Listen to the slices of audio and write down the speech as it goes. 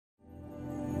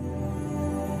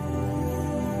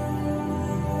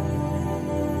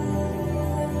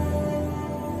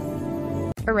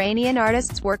Iranian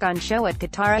artists work on show at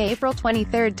Katara April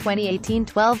 23, 2018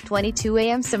 12:22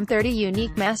 am. Some 30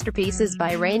 unique masterpieces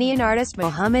by Iranian artist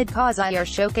Mohamed Khaza'i are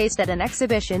showcased at an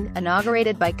exhibition,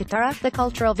 inaugurated by Katara, the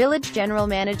Cultural Village General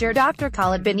Manager Dr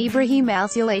Khalid bin Ibrahim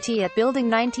al-Sulaiti at Building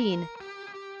 19.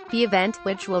 The event,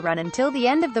 which will run until the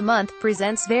end of the month,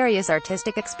 presents various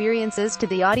artistic experiences to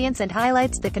the audience and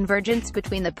highlights the convergence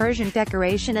between the Persian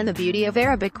decoration and the beauty of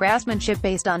Arabic craftsmanship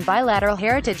based on bilateral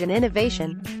heritage and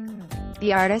innovation.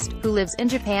 The artist, who lives in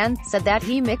Japan, said that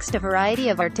he mixed a variety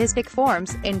of artistic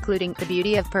forms, including the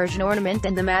beauty of Persian ornament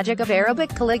and the magic of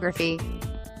Arabic calligraphy.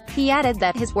 He added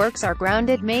that his works are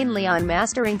grounded mainly on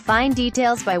mastering fine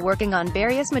details by working on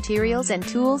various materials and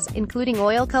tools, including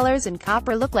oil colors and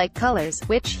copper look-like colors,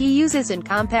 which he uses in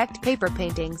compact paper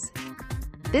paintings.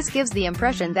 "This gives the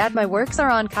impression that my works are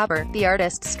on copper," the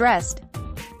artist stressed.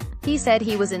 He said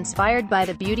he was inspired by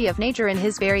the beauty of nature in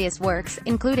his various works,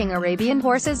 including Arabian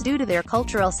horses due to their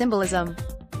cultural symbolism.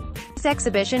 This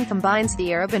exhibition combines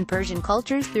the Arab and Persian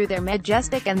cultures through their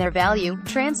majestic and their value,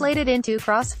 translated into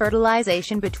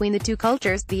cross-fertilization between the two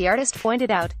cultures, the artist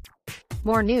pointed out.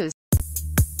 More news.